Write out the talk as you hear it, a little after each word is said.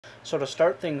So to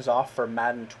start things off for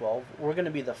Madden 12, we're going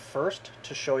to be the first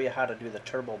to show you how to do the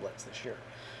Turbo Blitz this year.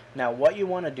 Now what you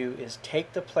want to do is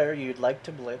take the player you'd like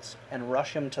to blitz and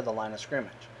rush him to the line of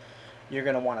scrimmage. You're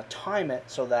going to want to time it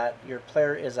so that your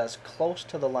player is as close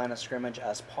to the line of scrimmage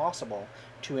as possible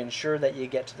to ensure that you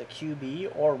get to the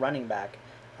QB or running back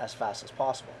as fast as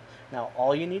possible. Now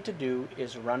all you need to do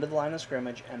is run to the line of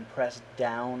scrimmage and press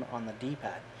down on the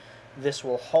D-pad. This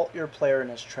will halt your player in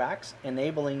his tracks,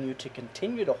 enabling you to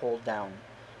continue to hold down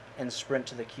and sprint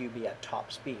to the QB at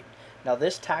top speed. Now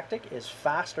this tactic is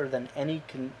faster than any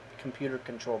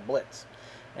computer-controlled blitz,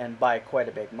 and by quite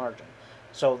a big margin.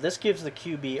 So this gives the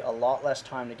QB a lot less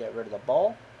time to get rid of the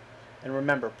ball. And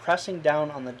remember, pressing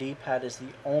down on the D-pad is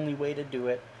the only way to do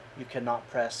it. You cannot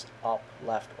press up,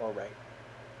 left, or right.